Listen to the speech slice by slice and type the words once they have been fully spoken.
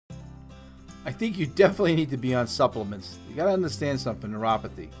I think you definitely need to be on supplements. You got to understand something,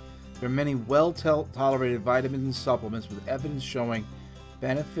 neuropathy. There are many well-tolerated vitamins and supplements with evidence showing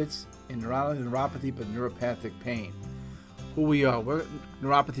benefits in not only neuropathy but neuropathic pain. Who we are, we're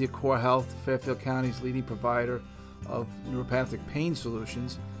Neuropathy CoreHealth, Fairfield County's leading provider of neuropathic pain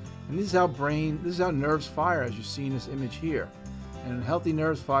solutions. And this is how nerves fire, as you see in this image here. And when healthy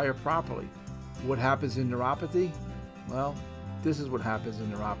nerves fire properly, what happens in neuropathy? Well, this is what happens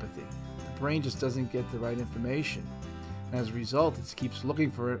in neuropathy. The brain just doesn't get the right information. And as a result, it keeps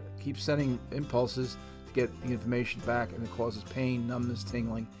looking for it, keeps sending impulses to get the information back, and it causes pain, numbness,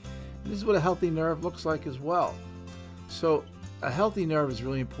 tingling. And this is what a healthy nerve looks like as well. So a healthy nerve is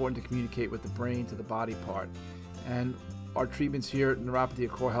really important to communicate with the brain to the body part. And our treatments here at Neuropathy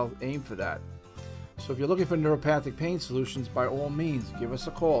CoreHealth aim for that. So if you're looking for neuropathic pain solutions, by all means, give us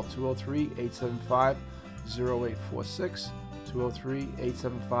a call, 203-875-0846,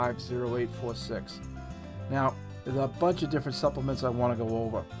 203-875-0846. Now, there's a bunch of different supplements I want to go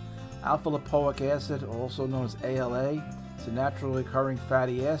over. Alpha-lipoic acid, also known as ALA, it's a naturally occurring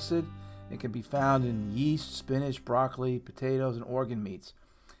fatty acid. It can be found in yeast, spinach, broccoli, potatoes, and organ meats.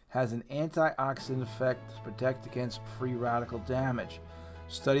 It has an antioxidant effect to protect against free radical damage.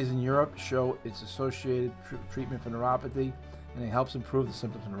 Studies in Europe show its associated treatment for neuropathy, and it helps improve the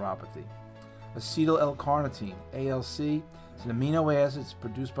symptoms of neuropathy. Acetyl L-carnitine, ALC, is an amino acid. It's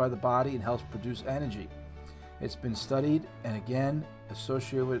produced by the body and helps produce energy. It's been studied and again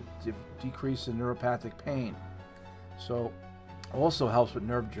associated with decrease in neuropathic pain. So also helps with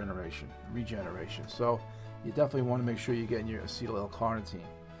nerve regeneration. So you definitely want to make sure you're getting your acetyl L-carnitine.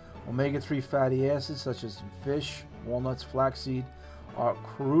 Omega-3 fatty acids such as fish, walnuts, flaxseed are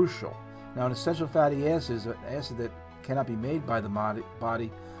crucial. Now, an essential fatty acid is an acid that cannot be made by the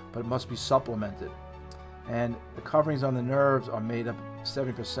body, but it must be supplemented. And the coverings on the nerves are made up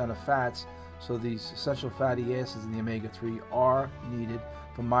 70% of fats, so these essential fatty acids in the omega-3 are needed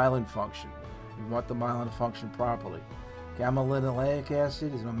for myelin function. We want the myelin to function properly. Gamma-linolenic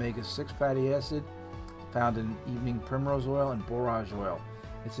acid is an omega-6 fatty acid found in evening primrose oil and borage oil.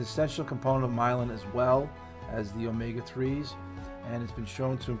 It's an essential component of myelin as well as the omega-3s, and it's been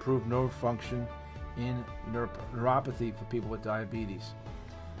shown to improve nerve function in neuropathy for people with diabetes.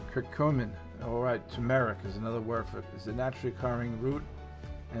 Curcumin, turmeric is another word for it. It's a naturally occurring root,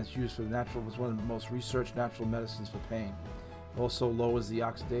 and it's used for it's one of the most researched natural medicines for pain. It also lowers the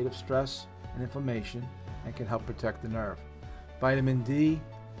oxidative stress and inflammation and can help protect the nerve. Vitamin D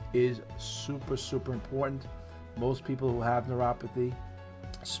is super important. Most people who have neuropathy,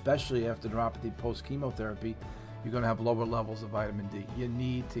 especially after neuropathy post-chemotherapy, you're going to have lower levels of vitamin D. You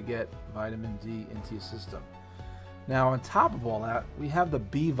need to get vitamin D into your system. Now, on top of all that, we have the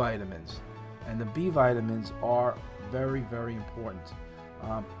B vitamins, and the B vitamins are very important.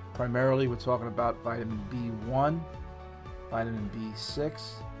 Primarily, we're talking about vitamin B1, vitamin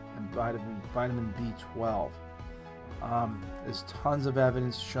B6, and vitamin B12. There's tons of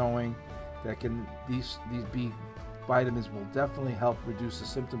evidence showing that these B vitamins will definitely help reduce the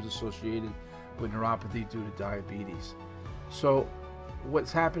symptoms associated with neuropathy due to diabetes. So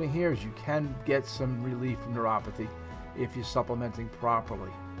what's happening here is you can get some relief from neuropathy if you're supplementing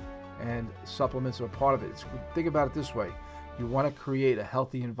properly, and supplements are part of it. Think about it this way: you want to create a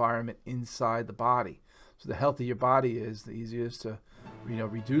healthy environment inside the body. So the healthier your body is, the easier it is to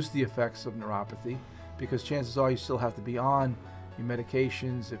reduce the effects of neuropathy, because chances are you still have to be on your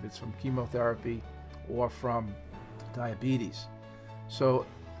medications if it's from chemotherapy or from diabetes. So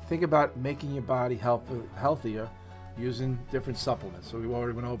think about making your body healthier using different supplements. So we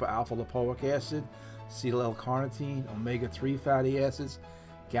already went over alpha-lipoic acid, acetyl L-carnitine, omega-3 fatty acids,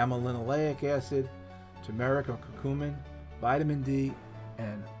 gamma-linolenic acid, turmeric or curcumin, vitamin D,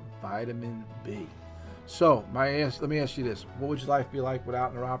 and vitamin B. So let me ask you this: what would your life be like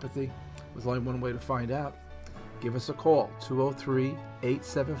without neuropathy? There's only one way to find out. Give us a call,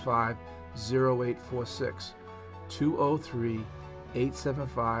 203-875-0846,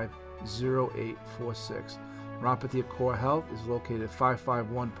 203-875-0846. Neuropathy CoreHealth is located at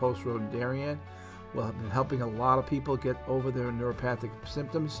 551 Post Road in Darien. We've been helping a lot of people get over their neuropathic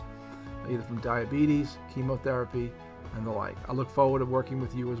symptoms, either from diabetes, chemotherapy, and the like. I look forward to working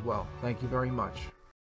with you as well. Thank you very much.